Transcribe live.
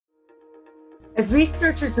As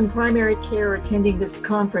researchers in primary care attending this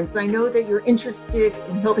conference, I know that you're interested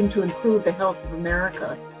in helping to improve the health of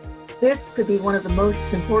America. This could be one of the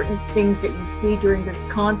most important things that you see during this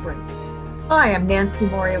conference. Hi, I'm Nancy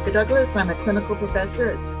Morioka-Douglas. I'm a clinical professor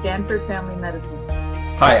at Stanford Family Medicine.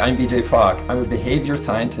 Hi, I'm B.J. Fogg. I'm a behavior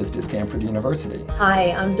scientist at Stanford University. Hi,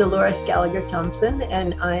 I'm Dolores Gallagher-Thompson,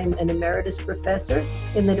 and I'm an emeritus professor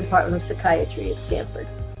in the Department of Psychiatry at Stanford.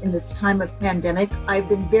 In this time of pandemic, I've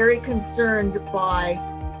been very concerned by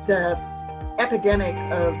the epidemic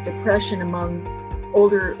of depression among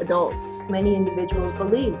older adults. Many individuals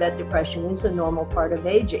believe that depression is a normal part of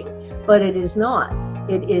aging, but it is not.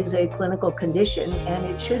 It is a clinical condition and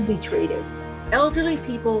it should be treated. Elderly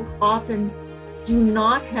people often do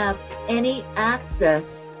not have any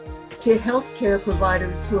access to healthcare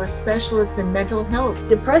providers who are specialists in mental health.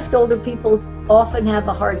 Depressed older people often have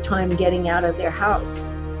a hard time getting out of their house.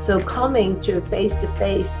 So coming to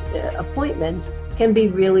face-to-face appointments can be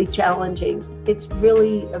really challenging. It's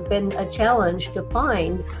really been a challenge to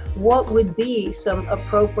find what would be some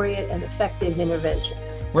appropriate and effective intervention.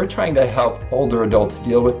 We're trying to help older adults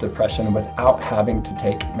deal with depression without having to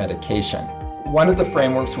take medication. One of the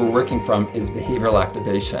frameworks we're working from is behavioral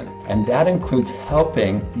activation, and that includes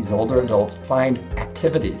helping these older adults find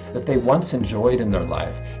activities that they once enjoyed in their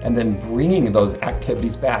life, and then bringing those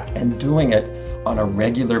activities back and doing it on a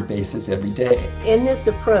regular basis every day. In this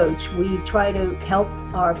approach, we try to help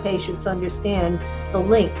our patients understand the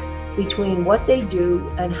link between what they do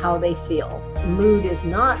and how they feel. Mood is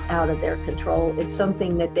not out of their control. It's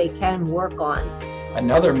something that they can work on.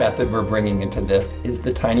 Another method we're bringing into this is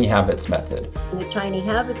the tiny habits method. In the tiny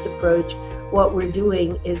habits approach, what we're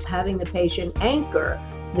doing is having the patient anchor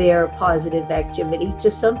their positive activity to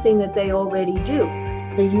something that they already do.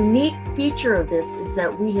 The unique feature of this is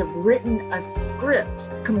that we have written a script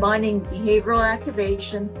combining behavioral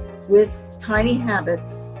activation with tiny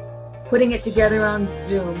habits, putting it together on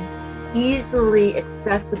Zoom, easily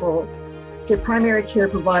accessible to primary care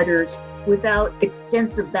providers without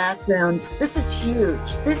extensive background. This is huge.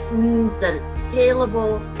 This means that it's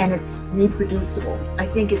scalable and it's reproducible. I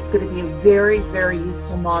think it's going to be a very, very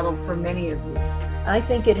useful model for many of you. I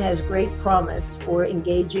think it has great promise for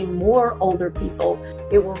engaging more older people.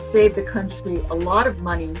 It will save the country a lot of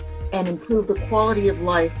money and improve the quality of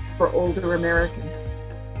life for older Americans.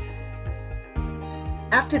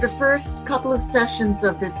 After the first couple of sessions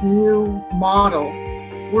of this new model,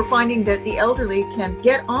 we're finding that the elderly can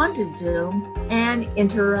get onto Zoom and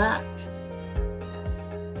interact.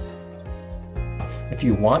 If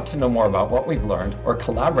you want to know more about what we've learned or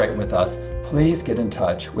collaborate with us, please get in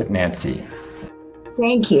touch with Nancy.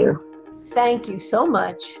 Thank you. Thank you so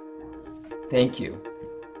much. Thank you.